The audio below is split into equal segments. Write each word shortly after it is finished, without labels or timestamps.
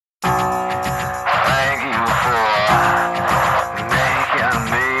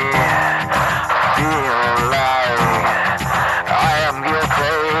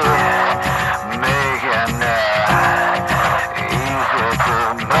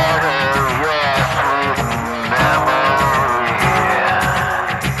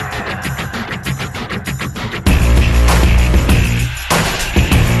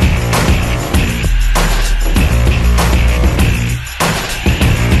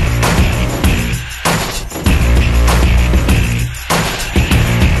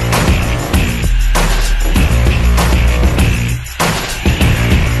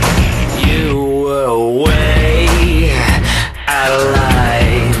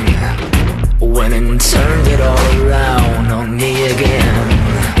Turned it all around on me again.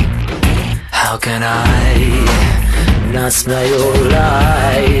 How can I not smell your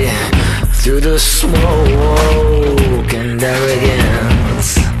light through the smoke and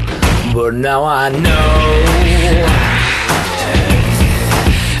arrogance? But now I know,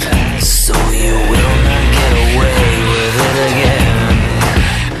 so you will not get away with it again.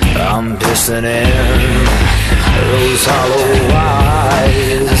 I'm pissing in those hollow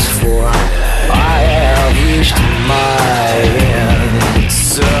eyes, for I have reached my end.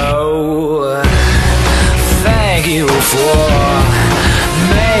 So thank you for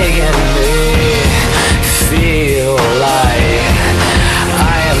making me feel like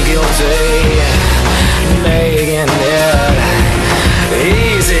I am guilty, making it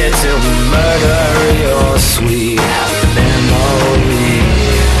easy to murder your sweet memory.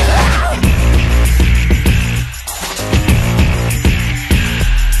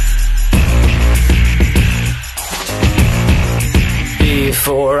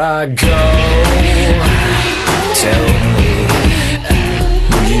 Before I go, tell me,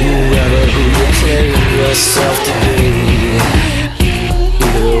 will you ever who you claim yourself to be?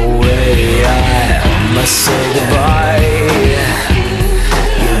 Either way, I must say goodbye.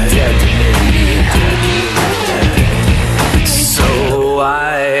 You're dead to me. So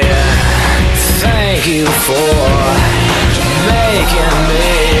I thank you for making me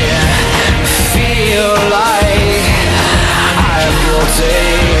feel like I'm guilty,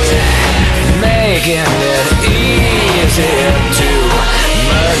 making it easy to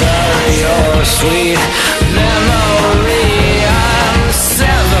murder your sweet memory.